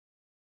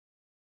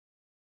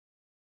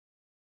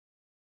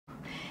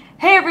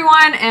Hey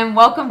everyone, and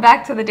welcome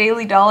back to the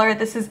Daily Dollar.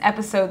 This is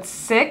episode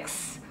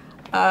 6.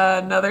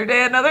 Another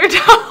day, another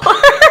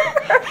dollar.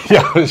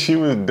 Yeah, she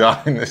was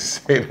dying to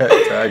say that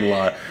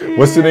tagline.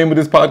 What's the name of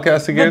this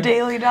podcast again? The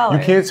Daily Dollar.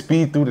 You can't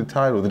speed through the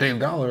title. The Daily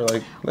Dollar,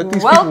 like, let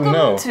these people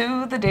know. Welcome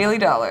to the Daily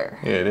Dollar.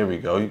 Yeah, there we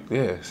go.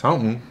 Yeah,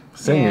 something.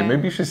 Sing it.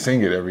 Maybe you should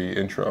sing it every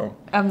intro.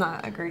 I'm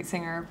not a great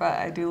singer, but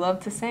I do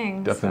love to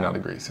sing. Definitely not a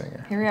great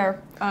singer. Here we are.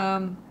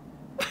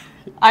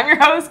 I'm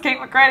your host, Cait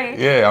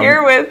McCready. Yeah,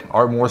 here with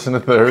Art Morrison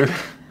III.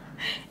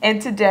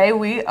 And today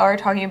we are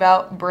talking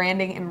about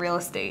branding in real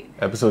estate.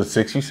 Episode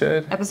 6, you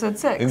said? Episode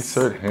 6.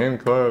 Insert hand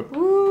clap.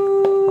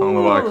 Woo. I don't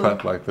know why I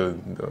clap like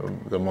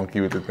the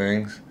monkey with the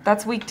things.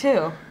 That's week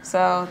 2.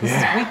 So this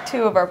is week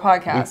 2 of our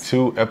podcast.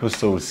 Week 2,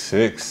 episode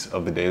 6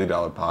 of the Daily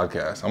Dollar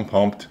podcast. I'm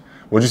pumped.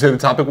 What'd you say the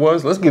topic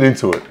was? Let's get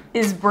into it.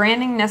 Is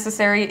branding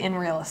necessary in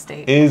real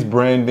estate? Is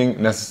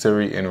branding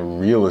necessary in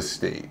real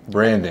estate?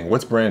 Branding.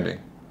 What's branding?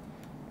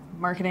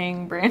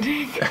 Marketing,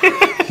 branding.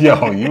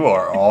 Yo, you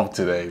are off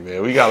today,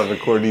 man. We gotta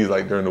record these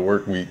like during the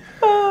work week.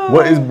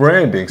 What is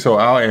branding? So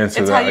I'll answer it's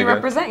that. It's how you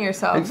represent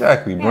yourself.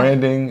 Exactly. Yeah.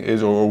 Branding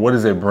is, or what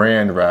is a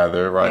brand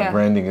rather, right? Yeah.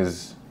 Branding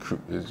is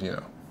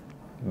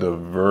the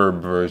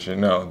verb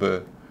version. No,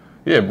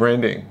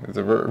 branding is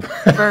a verb.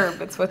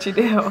 Verb. It's what you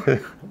do.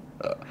 Remember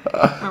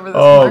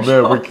this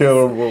man, we're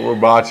killing. We're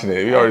botching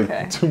it. We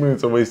already 2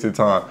 minutes of wasted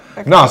time.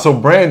 Okay. Nah, so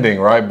branding,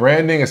 right?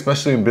 Branding,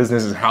 especially in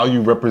business, is how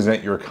you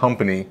represent your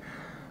company.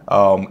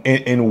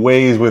 In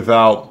ways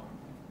without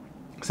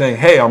saying,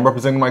 hey, I'm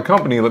representing my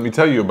company, let me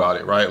tell you about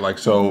it, right? Like,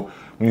 so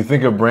when you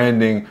think of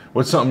branding,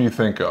 what's something you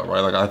think of,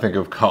 right? Like, I think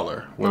of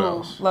color. What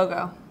else?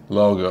 Logo,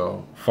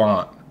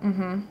 font.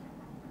 Mm-hmm.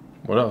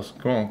 What else?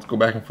 Come on, let's go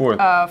back and forth.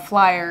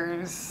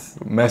 Flyers.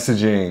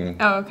 Messaging.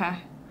 Oh, okay.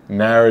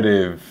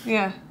 Narrative.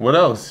 Yeah. What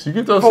else? You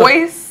get those.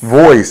 Voice.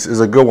 Voice is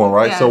a good one,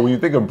 right? Yeah. So when you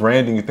think of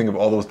branding, you think of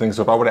all those things.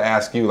 So if I were to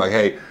ask you, like,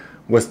 hey,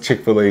 what's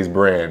Chick-fil-A's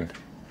brand?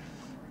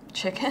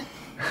 Chicken.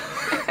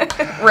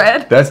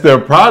 Red. That's their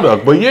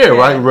product, but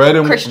right, red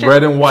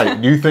and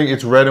white. Do you think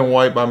it's red and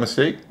white by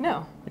mistake?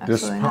 No,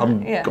 absolutely not.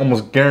 I'm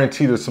almost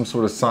guaranteed there's some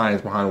sort of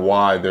science behind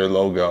why their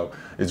logo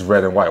is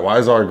red and white. Why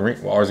is ours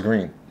green? Ours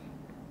green.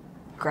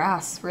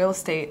 Grass, real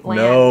estate,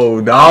 land. No,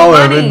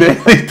 dollar, the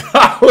Daily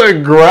Dollar,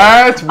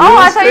 grass, real estate.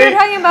 I thought you were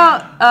talking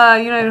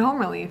about United Home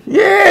Relief.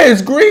 Yeah,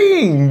 it's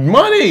green,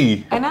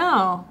 money. I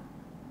know.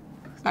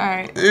 All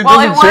right. It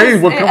doesn't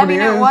change what company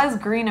it is. It was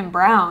green and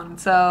brown,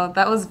 so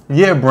that was.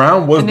 Yeah,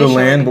 brown was the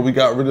land, but we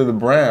got rid of the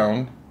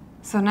brown.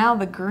 So now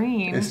the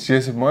green. It's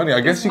just money. I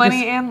guess it's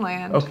money and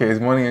land. Okay, it's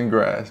money and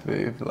grass,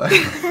 babe. Like.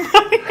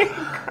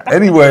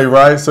 Anyway,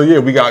 right? So yeah,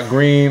 we got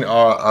green.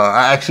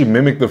 I actually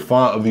mimicked the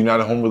font of the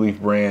United Home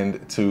Relief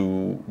brand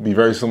to be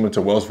very similar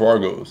to Wells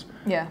Fargo's.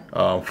 Yeah.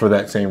 For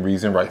that same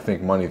reason, right?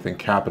 Think money, think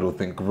capital,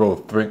 think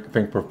growth,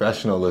 think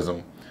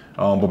professionalism.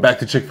 But back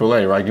to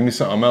Chick-fil-A, right? Give me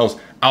something else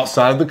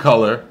outside of the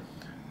color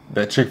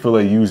that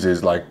Chick-fil-A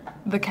uses, like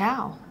the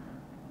cow.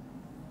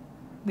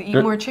 The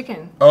eat more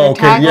chicken. Oh,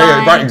 okay,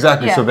 yeah, right,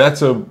 exactly. Yeah.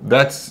 So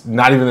that's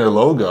not even their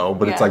logo,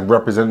 but it's like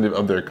representative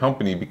of their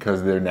company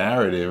because their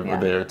narrative or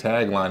their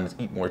tagline is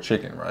 "Eat more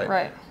chicken," right?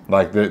 Right.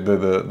 Like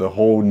the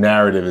whole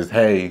narrative is,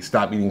 "Hey,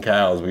 stop eating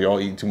cows. We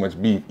all eat too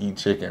much beef. Eat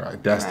chicken."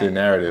 Right? That's their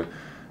narrative.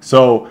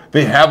 So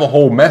they have a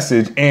whole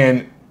message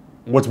and.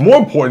 What's more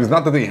important is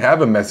not that they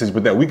have a message,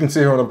 but that we can sit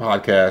here on a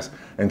podcast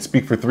and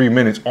speak for 3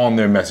 minutes on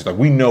their message. Like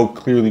we know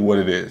clearly what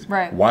it is.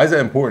 Right. Why is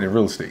that important in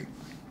real estate?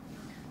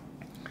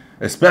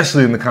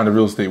 Especially in the kind of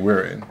real estate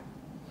we're in.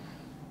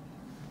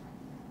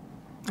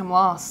 I'm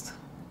lost.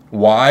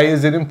 Why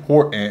is it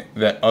important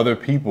that other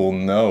people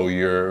know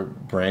your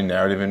brand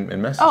narrative and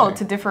messaging? Oh,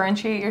 to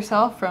differentiate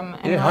yourself from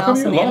anyone how come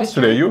else in the lost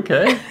industry? today? You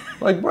okay?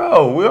 Like,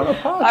 bro, we're on a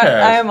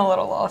podcast. I am a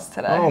little lost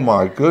today. Oh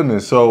my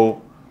goodness.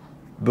 So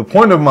the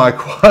point of my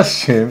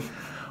question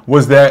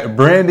was that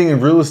branding in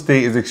real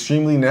estate is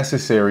extremely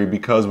necessary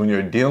because when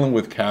you're dealing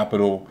with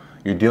capital,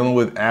 you're dealing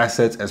with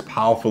assets as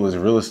powerful as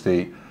real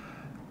estate,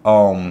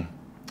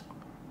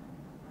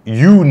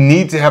 you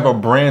need to have a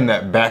brand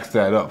that backs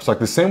that up. So like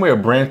the same way a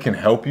brand can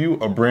help you,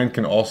 a brand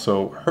can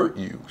also hurt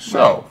you.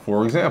 So,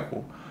 for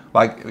example,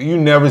 like you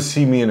never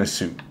see me in a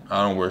suit.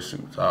 I don't wear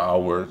suits. I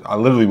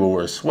literally will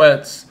wear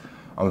sweats.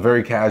 I'm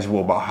very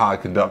casual about how I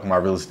conduct my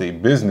real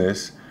estate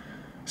business.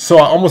 So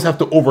I almost have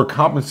to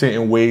overcompensate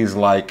in ways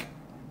like,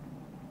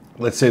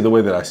 let's say the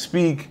way that I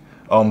speak,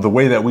 the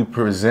way that we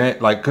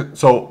present. Like,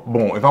 so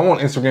boom, if I'm on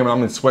Instagram and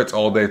I'm in sweats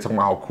all day talking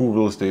about how cool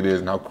real estate is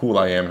and how cool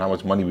I am and how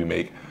much money we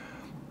make,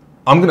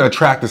 I'm going to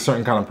attract a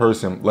certain kind of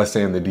person, let's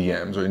say in the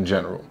DMs or in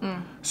general.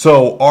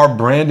 So our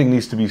branding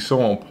needs to be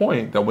so on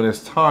point that when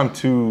it's time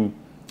to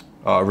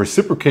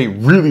reciprocate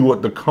really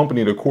what the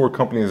core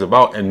company is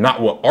about and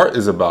not what art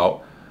is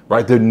about,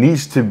 right? There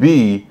needs to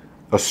be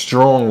a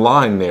strong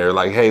line there,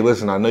 like, hey,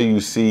 listen, I know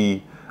you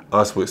see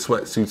us with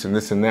sweatsuits and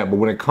this and that, but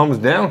when it comes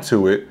down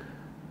to it,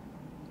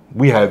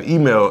 we have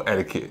email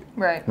etiquette.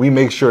 Right. We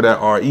make sure that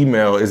our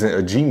email isn't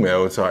a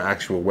Gmail, it's our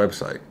actual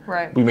website.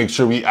 Right. We make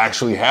sure we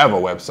actually have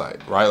a website,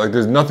 right? Like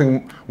there's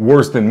nothing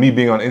worse than me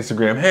being on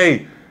Instagram,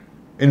 hey,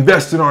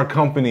 invest in our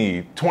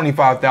company,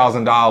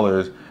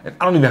 $25,000, and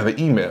I don't even have an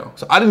email.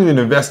 So I didn't even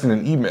invest in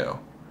an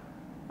email.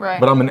 Right.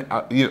 But I'm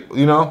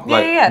you know,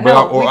 like,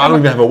 No, I don't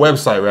even have a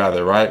website,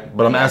 rather, right?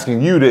 But I'm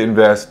asking you to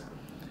invest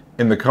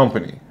in the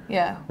company.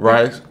 Yeah.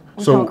 Right.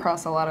 We come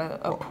across a lot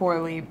of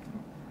poorly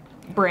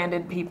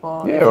branded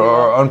people. Yeah,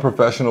 or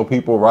unprofessional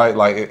people, right?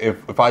 Like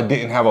if I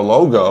didn't have a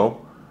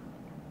logo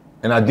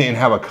and I didn't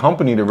have a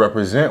company to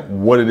represent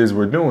what it is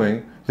we're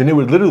doing, then it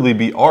would literally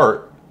be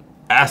art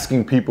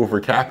asking people for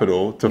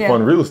capital to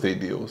fund real estate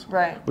deals.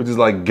 Right. Which is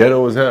like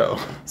ghetto as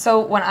hell. So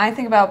when I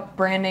think about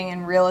branding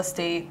in real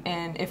estate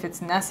and if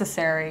it's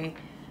necessary,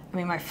 I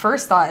mean, my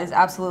first thought is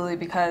absolutely,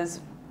 because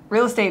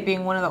real estate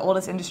being one of the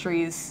oldest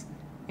industries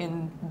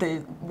in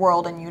the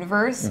world and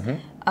universe,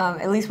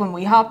 at least when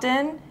we hopped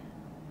in,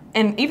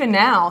 and even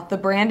now, the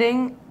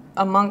branding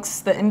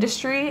amongst the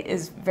industry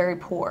is very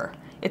poor.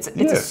 It's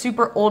a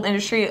super old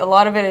industry. A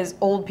lot of it is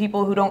old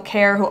people who don't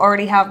care, who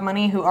already have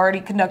money, who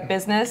already conduct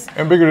business.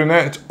 And bigger than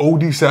that, it's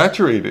OD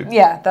saturated.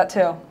 Yeah, that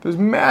too. There's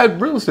mad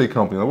real estate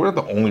companies. Like, we're not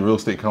the only real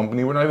estate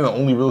company. We're not even the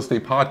only real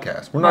estate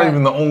podcast. We're not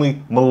even the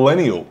only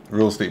millennial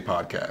real estate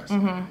podcast.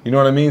 You know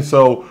what I mean?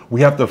 So we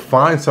have to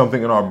find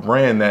something in our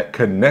brand that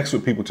connects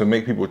with people to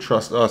make people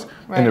trust us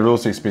in the real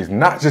estate space.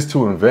 Not just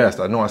to invest.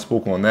 I know I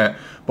spoke on that.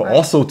 But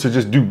also to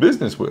just do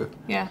business with.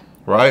 Yeah.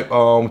 Right?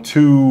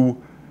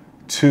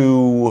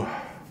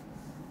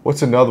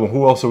 What's another one?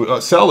 Who else?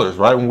 Sellers,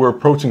 right? When we're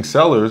approaching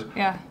sellers,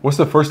 what's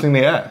the first thing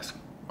they ask?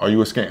 Are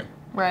you a scam?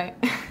 Right.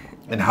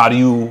 And how do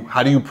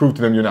you prove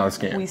to them you're not a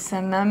scam? We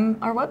send them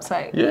our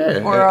website.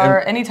 Yeah.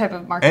 Or any type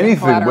of marketing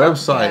anything, collateral.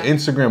 website,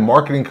 Instagram,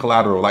 marketing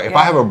collateral. Like if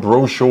I have a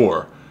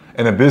brochure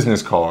and a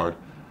business card,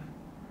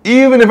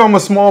 even if I'm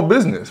a small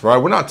business, right?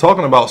 We're not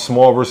talking about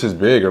small versus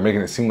big or making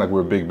it seem like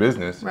we're a big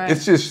business. Right.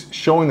 It's just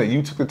showing that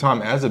you took the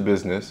time as a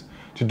business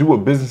to do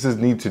what businesses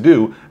need to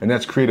do, and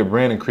that's create a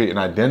brand and create an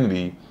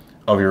identity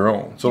of your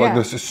own. So like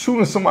as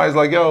soon as somebody's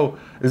like, yo,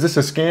 is this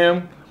a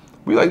scam?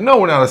 We like, no,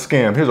 we're not a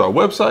scam. Here's our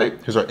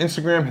website, here's our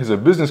Instagram, here's a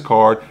business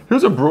card,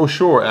 here's a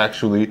brochure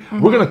actually.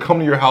 We're gonna come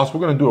to your house, we're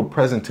gonna do a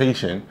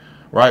presentation,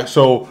 right?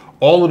 So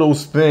all of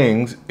those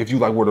things, if you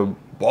like were to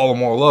ball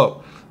them all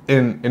up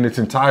in its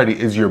entirety,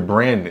 is your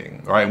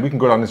branding, right? And we can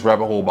go down this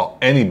rabbit hole about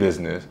any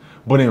business,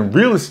 but in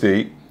real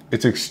estate,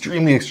 it's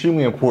extremely,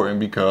 extremely important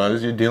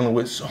because you're dealing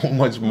with so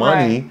much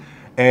money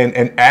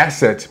and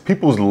assets,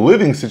 people's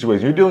living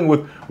situation. You're dealing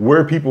with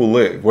where people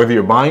live, whether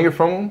you're buying it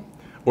from them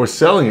or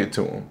selling it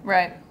to them.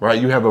 Right.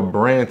 Right. You have a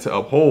brand to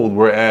uphold,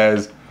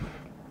 whereas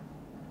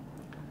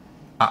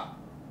the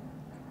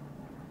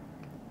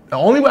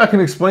only way I can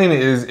explain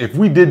it is if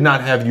we did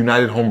not have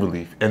United Home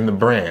Relief and the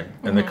brand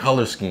and the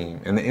color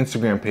scheme and the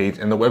Instagram page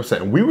and the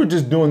website, and we were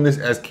just doing this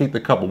as Cait the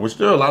Couple, which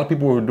there are a lot of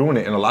people who are doing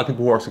it and a lot of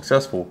people who are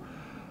successful,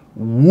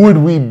 would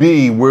we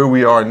be where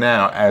we are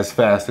now as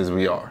fast as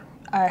we are?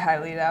 I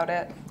highly doubt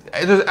it.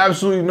 There's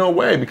absolutely no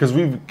way, because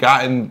we've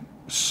gotten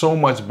so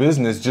much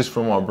business just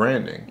from our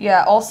branding.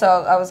 Yeah, also,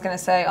 I was going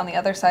to say, on the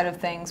other side of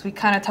things, we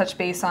kind of touched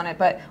base on it,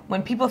 but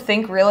when people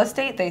think real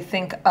estate, they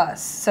think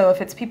us. So if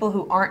it's people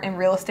who aren't in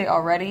real estate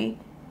already,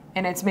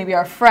 and it's maybe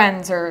our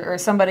friends or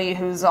somebody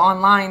who's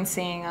online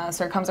seeing us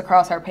or comes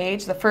across our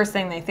page, the first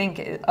thing they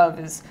think of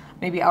is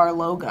maybe our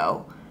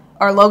logo.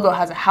 Our logo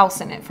has a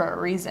house in it for a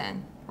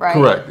reason, right?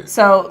 Correct.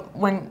 So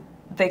when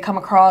they come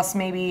across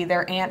maybe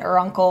their aunt or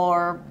uncle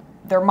or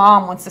their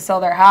mom wants to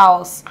sell their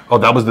house. Oh,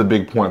 that was the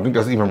big point. I think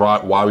that's even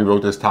why we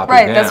wrote this topic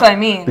Right, down. that's what I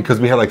mean. Because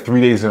we had like 3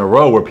 days in a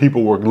row where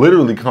people were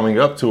literally coming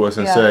up to us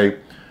and say,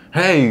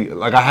 hey,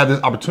 like I have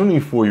this opportunity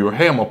for you, or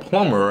hey, I'm a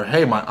plumber, or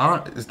hey, my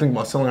aunt is thinking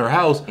about selling her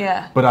house,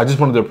 but I just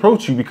wanted to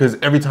approach you because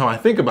every time I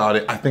think about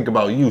it, I think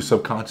about you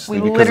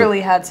subconsciously. We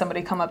literally had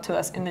somebody come up to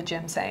us in the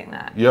gym saying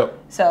that. Yep.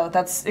 So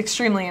that's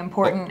extremely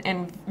important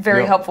and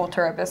very helpful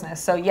to our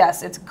business. So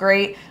yes, it's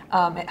great.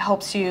 It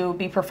helps you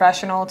be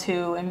professional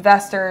to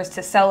investors,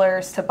 to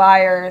sellers, to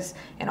buyers,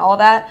 and all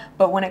that.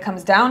 But when it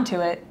comes down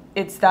to it,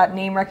 it's that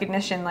name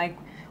recognition. Like,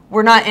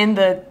 we're not in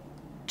the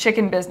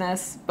chicken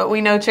business, but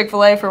we know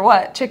Chick-fil-A for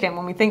what? Chicken.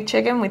 When we think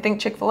chicken, we think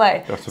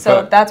Chick-fil-A.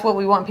 So that's what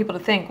we want people to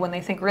think. When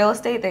they think real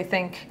estate, they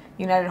think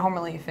United Home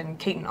Relief and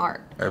Cait and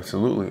Art.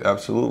 Absolutely,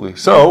 absolutely.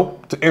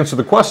 So to answer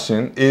the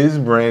question, is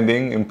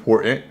branding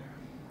important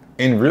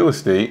in real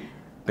estate?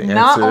 The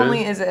Not answer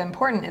only is it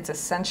important, it's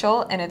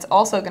essential, and it's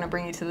also going to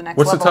bring you to the next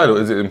level. level. What's the title?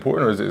 Is it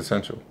important or is it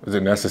essential? Is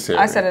it necessary?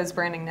 I said it's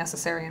branding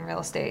necessary in real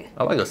estate.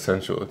 I like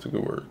essential. That's a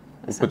good word.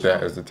 We'll put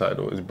that as the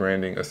title. Is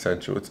branding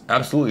essential? It's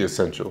absolutely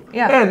essential.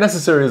 Yeah. And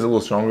necessary is a little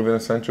stronger than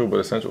essential, but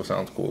essential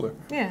sounds cooler.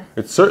 Yeah.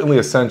 It's certainly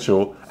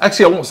essential.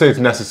 Actually, I won't say it's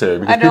necessary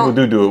because people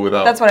do it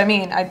without. That's what I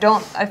mean. I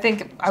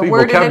think I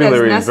worded it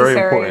as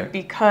necessary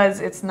because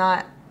it's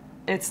not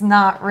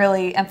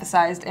really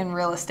emphasized in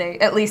real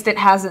estate. At least it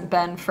hasn't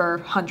been for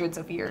hundreds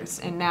of years.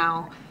 And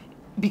now,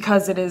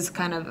 because it is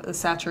kind of a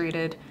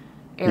saturated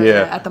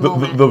area at the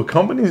moment. The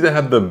companies that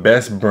have the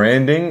best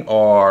branding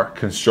are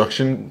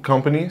construction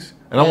companies.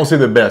 And I won't say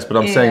the best, but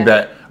I'm saying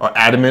that are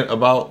adamant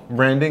about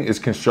branding is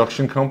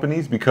construction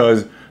companies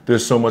because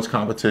there's so much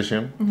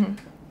competition.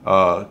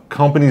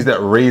 companies that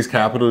raise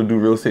capital to do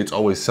real estate, it's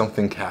always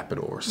something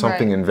capital or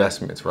something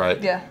investments,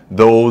 right? Yeah.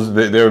 Those,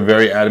 they're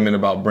very adamant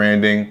about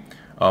branding.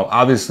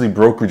 Obviously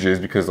brokerages,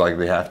 because like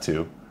they have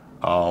to.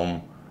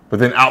 But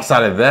then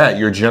outside of that,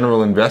 your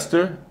general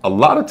investor, a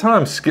lot of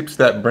times skips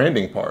that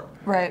branding part.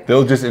 Right.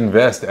 They'll just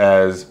invest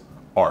as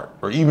art,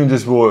 or even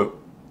just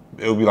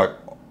it'll be like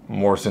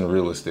Morrison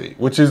Real Estate,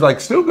 which is like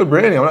still good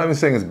branding. I'm not even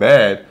saying it's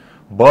bad,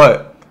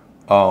 but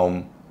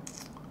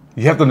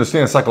you have to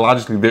understand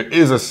psychologically there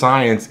is a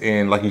science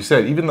in, like you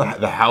said, even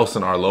the house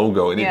in our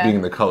logo and it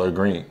being the color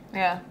green.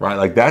 Yeah. Right.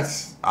 Like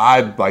I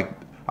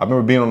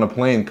remember being on a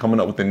plane, coming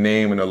up with the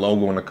name and the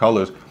logo and the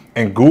colors,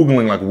 and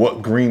Googling like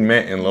what green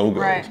meant in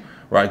logos.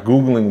 Right.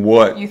 Googling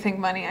what. You think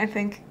money, I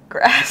think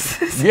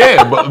grass.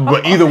 Yeah,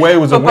 but either way it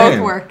was a win.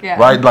 Both work, yeah.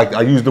 Right. Like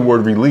I used the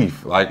word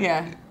relief. Like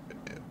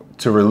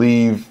to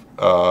relieve.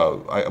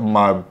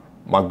 My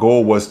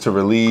goal was to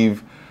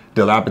relieve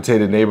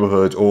dilapidated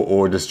neighborhoods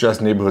or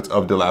distressed neighborhoods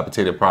of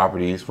dilapidated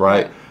properties,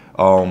 right?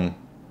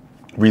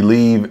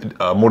 Relieve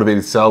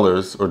motivated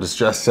sellers or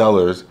distressed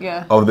sellers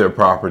of their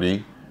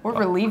property. Or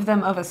relieve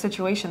them of a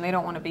situation they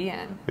don't want to be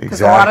in.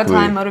 Because Exactly. a lot of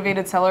time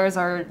motivated sellers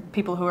are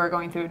people who are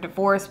going through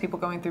divorce, people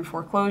going through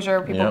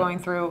foreclosure, people going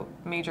through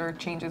major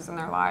changes in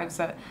their lives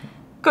that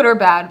good or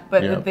bad,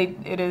 but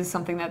it is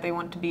something that they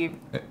want to be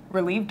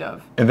relieved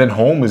of. And then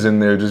home is in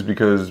there just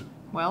because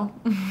well,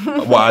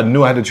 I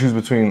knew I had to choose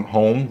between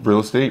home, real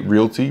estate,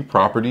 realty,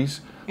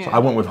 properties. So I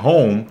went with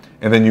home,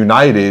 and then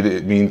united,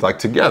 it means like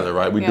together,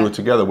 right? We do it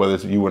together, whether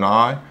it's you and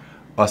I,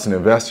 us and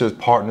investors,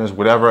 partners,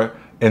 whatever.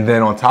 And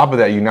then on top of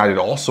that, united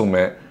also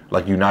meant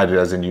like united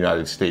as in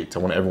United States. I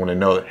want everyone to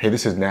know that, hey,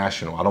 this is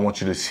national. I don't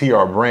want you to see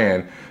our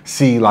brand,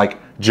 see like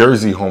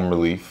Jersey Home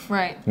Relief,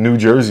 New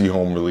Jersey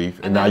Home Relief,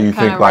 and now you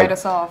think like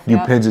you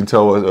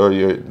pigeonhole us, or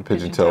you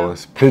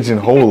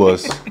pigeonhole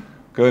us.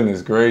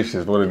 Goodness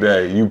gracious, what a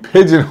day. You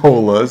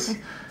pigeonhole us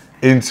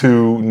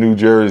into New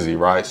Jersey,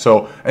 right?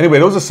 So anyway,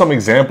 those are some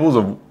examples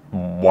of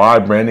why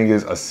branding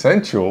is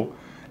essential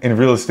in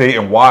real estate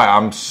and why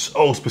I'm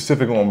so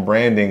specific on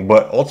branding,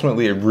 but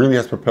ultimately it really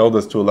has propelled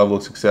us to a level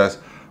of success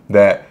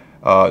that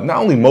not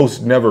only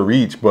most never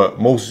reach, but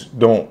most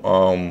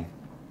don't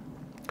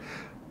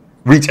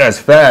reach as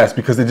fast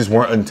because they just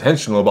weren't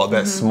intentional about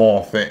that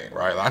small thing,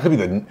 right? Like I could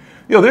be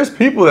there's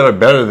people that are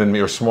better than me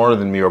or smarter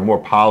than me or more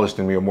polished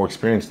than me or more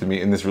experienced than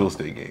me in this real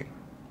estate game.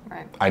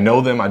 Right. I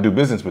know them, I do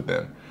business with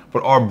them,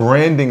 but our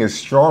branding is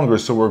stronger,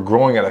 so we're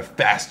growing at a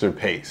faster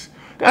pace.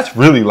 That's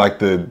really like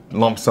the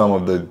lump sum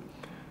of the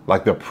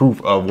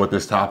proof of what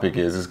this topic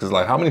is because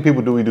like how many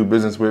people do we do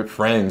business with?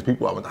 Friends,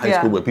 people I went to high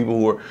school with, people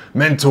who are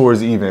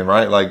mentors even,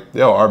 right? Like,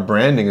 our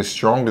branding is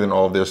stronger than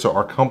all of this, so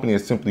our company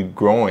is simply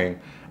growing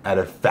at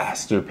a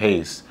faster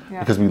pace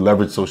because we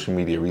leverage social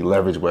media, we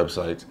leverage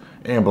websites,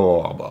 and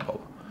blah, blah, blah, blah.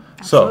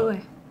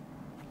 Absolutely.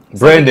 So,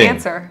 branding,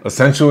 answer.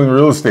 essential in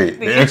real estate.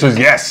 The answer is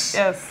yes.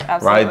 Yes,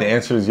 absolutely. Right, the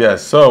answer is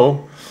yes.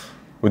 So,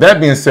 with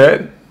that being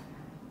said,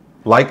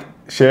 like,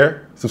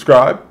 share,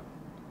 subscribe.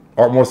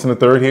 Art Morrison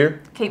III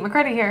here. Cait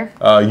McCready here.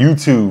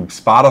 YouTube,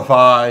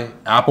 Spotify,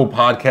 Apple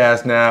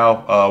Podcasts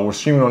now. We're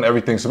streaming on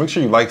everything, so make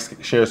sure you like,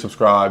 share,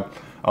 subscribe.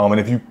 And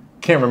if you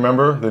can't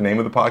remember the name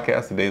of the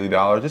podcast, The Daily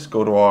Dollar, just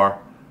go to our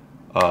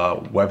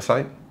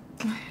website,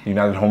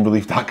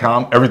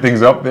 unitedhomerelief.com.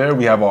 Everything's up there.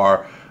 We have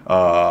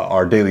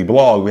our daily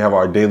blog, we have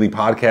our daily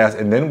podcast,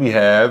 and then we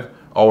have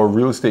our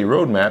real estate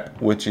roadmap,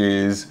 which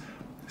is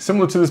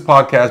similar to this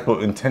podcast,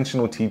 but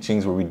intentional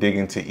teachings where we dig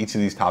into each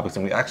of these topics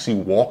and we actually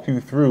walk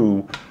you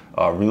through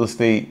real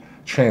estate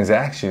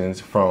transactions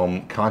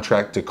from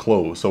contract to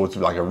close. So it's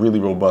like a really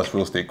robust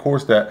real estate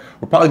course that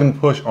we're probably going to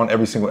push on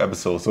every single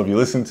episode. So if you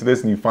listen to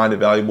this and you find it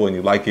valuable and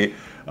you like it,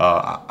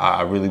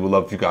 I really would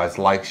love if you guys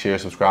like, share,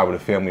 subscribe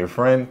with a family or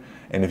friend.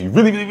 And if you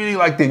really, really, really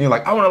liked it and you're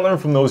like, I want to learn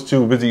from those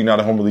two, visit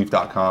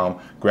unitedhomerelief.com,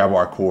 grab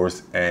our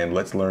course, and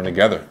let's learn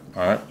together.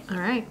 All right? All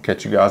right.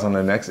 Catch you guys on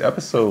the next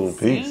episode.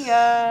 Peace. See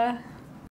ya.